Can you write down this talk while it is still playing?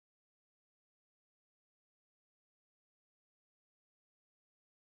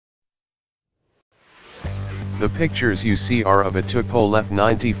The pictures you see are of a Tupolev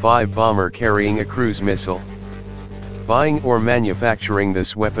 95 bomber carrying a cruise missile. Buying or manufacturing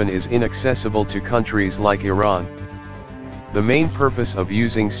this weapon is inaccessible to countries like Iran. The main purpose of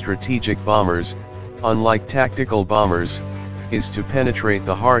using strategic bombers, unlike tactical bombers, is to penetrate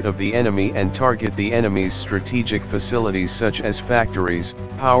the heart of the enemy and target the enemy's strategic facilities such as factories,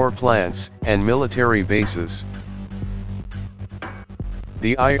 power plants, and military bases.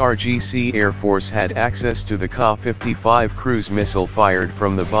 The IRGC Air Force had access to the Ka-55 cruise missile fired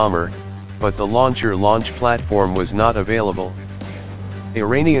from the bomber, but the launch platform was not available.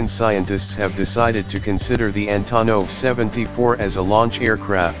 Iranian scientists have decided to consider the Antonov 74 as a launch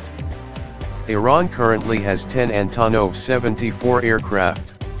aircraft. Iran currently has 10 Antonov 74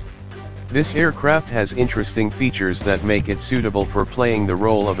 aircraft. This aircraft has interesting features that make it suitable for playing the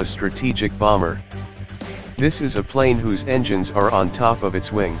role of a strategic bomber. This is a plane whose engines are on top of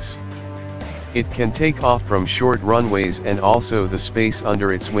its wings. It can take off from short runways, and also the space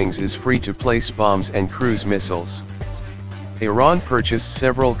under its wings is free to place bombs and cruise missiles. Iran purchased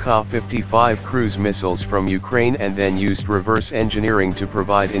several Ka-55 cruise missiles from Ukraine and then used reverse engineering to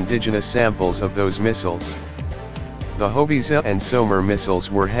provide indigenous samples of those missiles. The Hoveyza and Somer missiles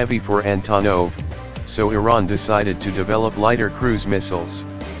were heavy for Antonov, so Iran decided to develop lighter cruise missiles.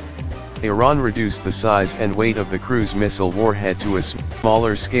 Iran reduced the size and weight of the cruise missile warhead to a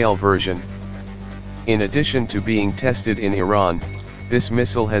smaller scale version. In addition to being tested in Iran, this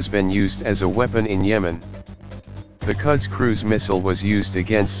missile has been used as a weapon in Yemen. The Quds cruise missile was used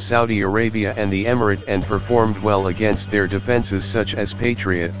against Saudi Arabia and the Emirate and performed well against their defenses such as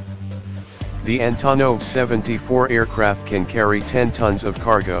Patriot. The Antonov 74 aircraft can carry 10 tons of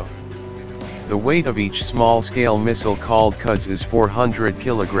cargo. The weight of each small-scale missile called Quds is 400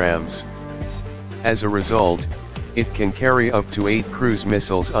 kilograms. As a result, it can carry up to 8 cruise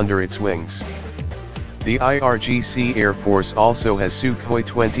missiles under its wings. The IRGC Air Force also has Sukhoi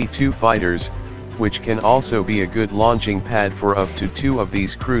 22 fighters, which can also be a good launching pad for up to 2 of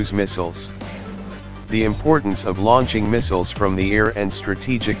these cruise missiles. The importance of launching missiles from the air and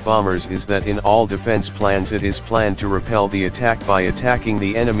strategic bombers is that in all defense plans it is planned to repel the attack by attacking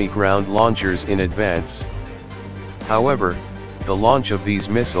the enemy ground launchers in advance. However, the launch of these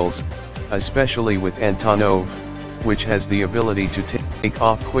missiles, especially with Antonov, which has the ability to take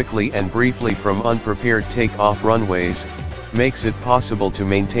off quickly and briefly from unprepared take-off runways, makes it possible to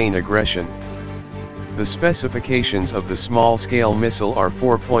maintain aggression. The specifications of the small-scale missile are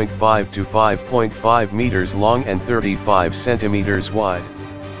 4.5 to 5.5 meters long and 35 centimeters wide.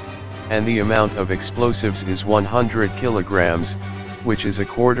 And the amount of explosives is 100 kilograms, which is a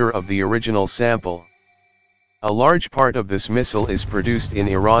quarter of the original sample. A large part of this missile is produced in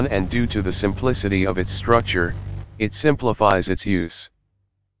Iran, and due to the simplicity of its structure, it simplifies its use.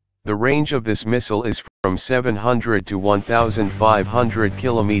 The range of this missile is from 700 to 1,500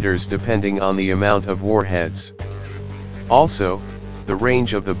 kilometers depending on the amount of warheads. Also, the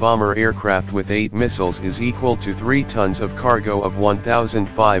range of the bomber aircraft with 8 missiles is equal to 3 tons of cargo of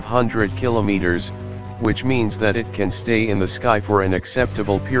 1,500 kilometers, which means that it can stay in the sky for an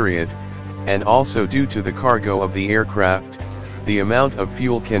acceptable period, and also due to the cargo of the aircraft, the amount of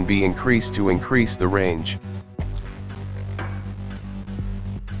fuel can be increased to increase the range.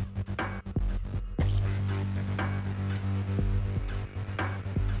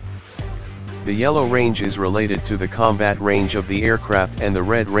 The yellow range is related to the combat range of the aircraft, and the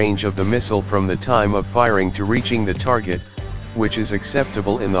red range of the missile from the time of firing to reaching the target, which is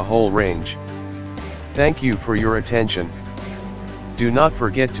acceptable in the whole range. Thank you for your attention. Do not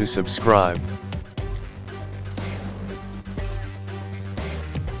forget to subscribe.